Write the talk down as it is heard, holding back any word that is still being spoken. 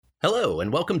Hello,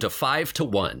 and welcome to 5 to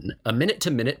 1, a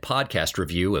minute-to-minute podcast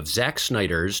review of Zack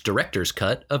Snyder's director's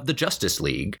cut of the Justice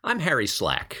League. I'm Harry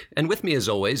Slack, and with me as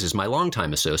always is my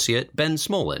longtime associate, Ben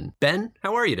Smolin. Ben,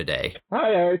 how are you today? Hi,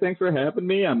 Harry. Thanks for having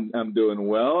me. I'm doing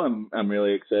well. I'm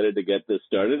really excited to get this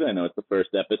started. I know it's the first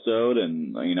episode,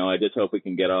 and I just hope we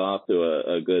can get off to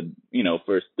a good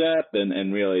first step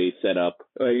and really set up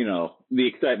the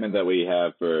excitement that we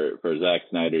have for Zack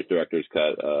Snyder's director's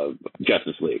cut of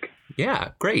Justice League. Yeah,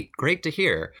 great. Great to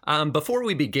hear. Before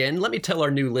we begin, let me tell our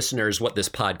new listeners what this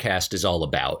podcast is all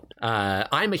about.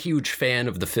 I'm a huge fan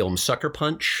of the film Sucker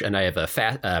Punch, and I have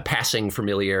a passing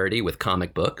familiarity with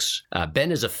comic books.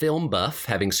 Ben is a film buff,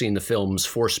 having seen the films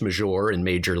Force Majeure and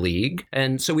Major League.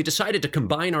 And so we decided to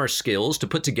combine our skills to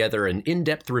put together an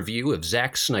in-depth review of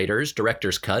Zack Snyder's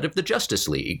director's cut of the Justice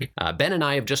League. Ben and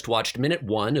I have just watched minute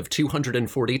 1 of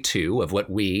 242 of what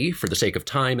we, for the sake of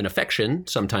time and affection,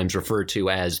 sometimes refer to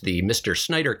as the Mr.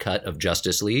 Snyder cut of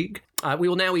Justice League. We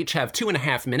will now each have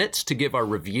 2.5 minutes to give our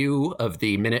review of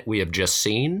the minute we have just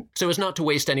seen. So as not to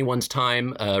waste anyone's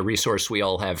time, a resource we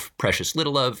all have precious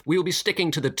little of, we will be sticking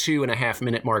to the 2.5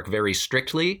 minute mark very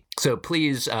strictly. So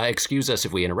please excuse us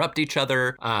if we interrupt each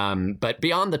other. But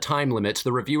beyond the time limits,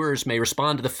 the reviewers may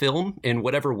respond to the film in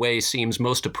whatever way seems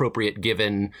most appropriate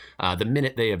given the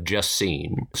minute they have just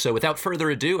seen. So without further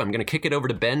ado, I'm going to kick it over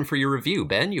to Ben for your review.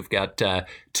 Ben, you've got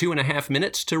 2.5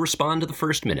 minutes to respond to the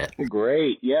first minute.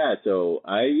 Great. Yeah. So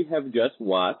I have just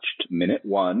watched minute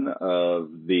 1 of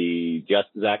the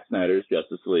Zack Snyder's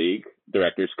Justice League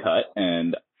director's cut.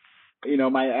 And,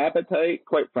 my appetite,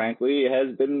 quite frankly,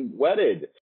 has been whetted.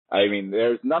 I mean,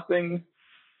 there's nothing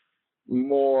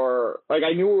more,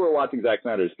 I knew we were watching Zack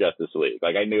Snyder's Justice League.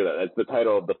 I knew that. That's the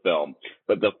title of the film.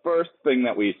 But the first thing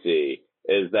that we see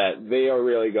is that they are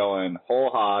really going whole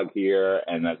hog here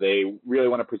and that they really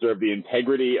want to preserve the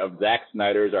integrity of Zack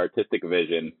Snyder's artistic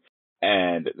vision.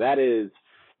 And that is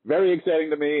very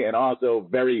exciting to me and also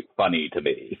very funny to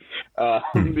me.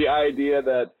 The idea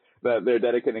that they're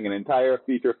dedicating an entire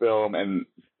feature film and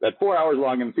that's 4 hours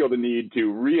long and feel the need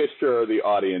to reassure the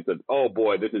audience that, oh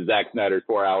boy, this is Zack Snyder's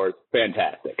 4 hours.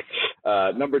 Fantastic.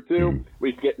 Number 2,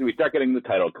 we start getting the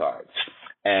title cards.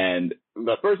 And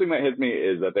the first thing that hits me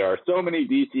is that there are so many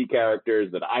DC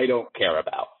characters that I don't care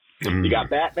about. You got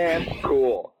Batman,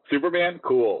 cool. Superman,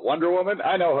 cool. Wonder Woman,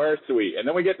 I know her, sweet. And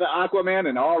then we get to Aquaman,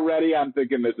 and already I'm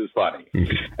thinking this is funny.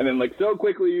 And then so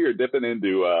quickly you're dipping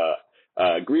into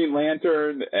Green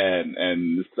Lantern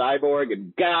and Cyborg,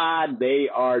 and God, they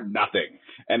are nothing.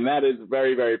 And that is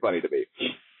very, very funny to me.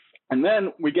 And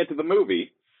then we get to the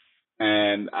movie,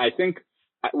 and I think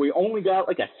we only got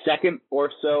a second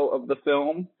or so of the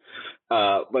film,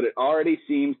 but it already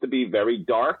seems to be very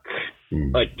dark,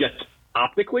 just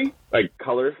optically.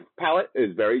 Color palette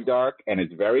is very dark, and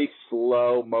it's very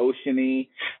slow motion-y,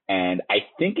 and I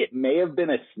think it may have been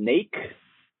a snake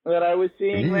that I was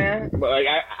seeing there, but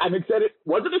I'm excited.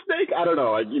 Was it a snake? I don't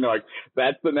know.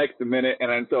 That's the next minute,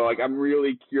 and so I'm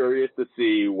really curious to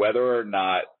see whether or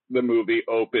not the movie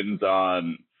opens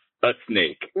on a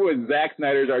snake. Was Zack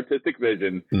Snyder's artistic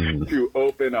vision to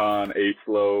open on a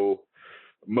slow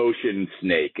motion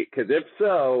snake? Because if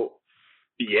so,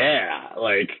 yeah,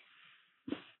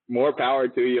 more power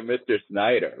to you, Mr.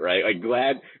 Snyder, right?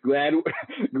 Glad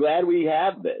we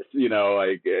have this,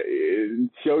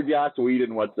 show Joss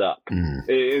Whedon what's up.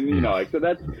 And, so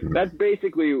that's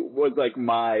basically was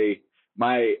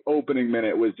my opening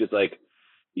minute was just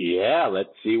yeah, let's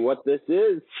see what this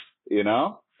is,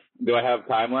 Do I have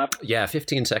time left? Yeah,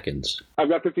 15 seconds. I've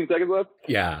got 15 seconds left?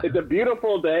 Yeah. It's a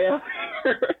beautiful day out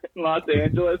here in Los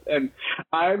Angeles, and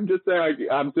I'm just saying,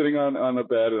 I'm sitting on the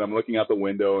bed, and I'm looking out the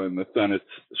window, and the sun is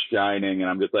shining, and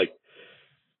I'm just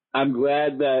I'm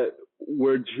glad that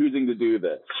we're choosing to do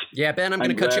this. Yeah, Ben, I'm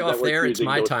going to cut you off there. It's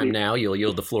my time now. You'll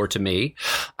yield the floor to me.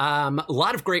 A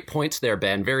lot of great points there,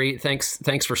 Ben.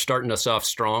 Thanks for starting us off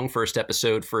strong. First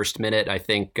episode, first minute. I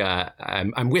think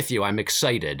I'm with you. I'm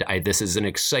excited. This is an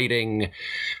exciting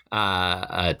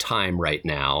time right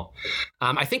now.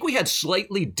 I think we had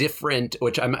slightly different,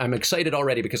 which I'm excited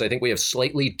already because I think we have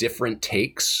slightly different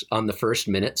takes on the first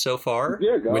minute so far,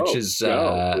 which is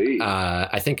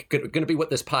I think going to be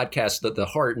what this podcast, the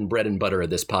heart and bread and butter of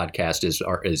this podcast is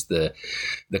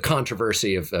the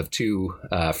controversy of two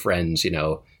friends,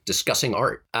 discussing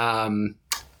art.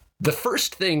 The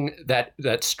first thing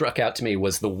that struck out to me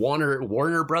was the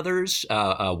Warner Brothers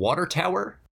water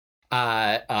tower.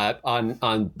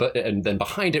 And then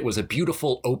behind it was a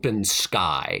beautiful open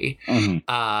sky.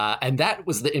 And that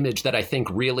was the image that I think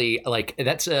really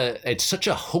it's such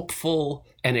a hopeful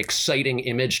and exciting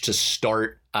image to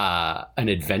start an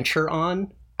adventure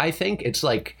on. I think it's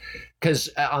because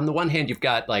on the one hand, you've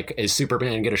got like, is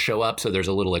Superman going to show up? So there's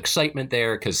a little excitement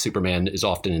there because Superman is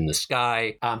often in the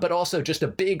sky. But also just a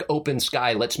big open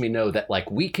sky lets me know that like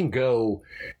we can go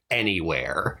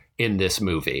anywhere in this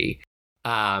movie.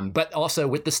 But also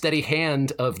with the steady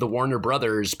hand of the Warner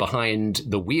Brothers behind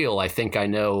the wheel, I think I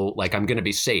know, like, I'm going to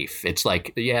be safe. It's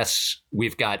like, yes,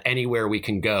 we've got anywhere we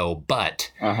can go,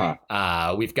 but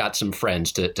we've got some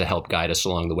friends to help guide us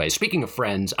along the way. Speaking of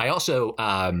friends, I also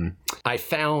I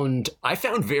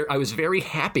was very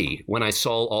happy when I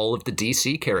saw all of the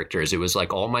DC characters. It was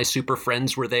like all my super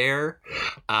friends were there,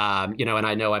 and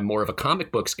I know I'm more of a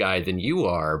comic books guy than you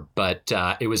are, but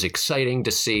it was exciting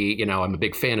to see. I'm a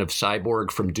big fan of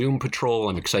Cyborg from Doom Patrol.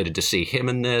 I'm excited to see him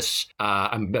in this.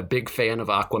 I'm a big fan of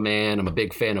Aquaman. I'm a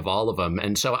big fan of all of them.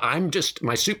 And so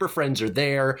my super friends are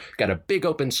there, got a big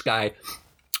open sky.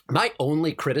 My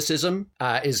only criticism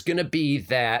is going to be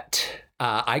that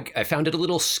I found it a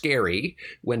little scary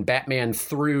when Batman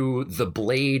threw the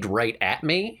blade right at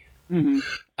me. Mm-hmm.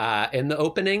 In the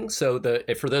opening. So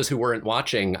for those who weren't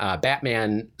watching,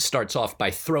 Batman starts off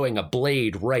by throwing a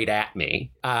blade right at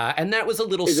me. And that was a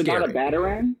little scary. Is it not a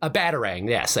batarang? A batarang,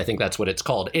 yes. I think that's what it's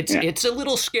called. It's a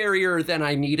little scarier than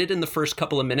I needed in the first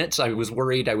couple of minutes. I was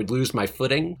worried I would lose my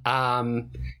footing.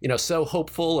 So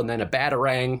hopeful, and then a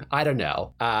batarang. I don't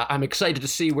know. I'm excited to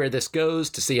see where this goes,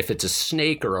 to see if it's a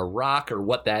snake or a rock or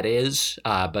what that is.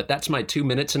 But that's my 2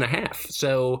 minutes and a half.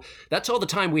 So that's all the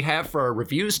time we have for our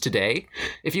reviews today.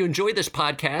 If you enjoy this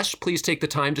podcast, please take the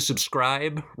time to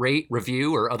subscribe, rate,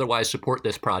 review, or otherwise support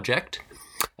this project.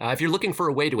 If you're looking for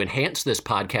a way to enhance this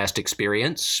podcast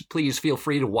experience, please feel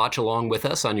free to watch along with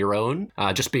us on your own.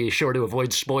 Just be sure to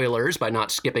avoid spoilers by not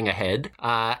skipping ahead.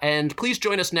 And please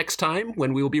join us next time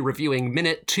when we will be reviewing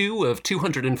minute 2 of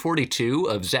 242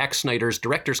 of Zack Snyder's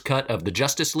director's cut of the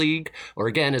Justice League, or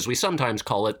again, as we sometimes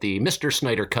call it, the Mr.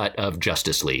 Snyder cut of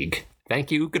Justice League.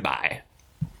 Thank you. Goodbye.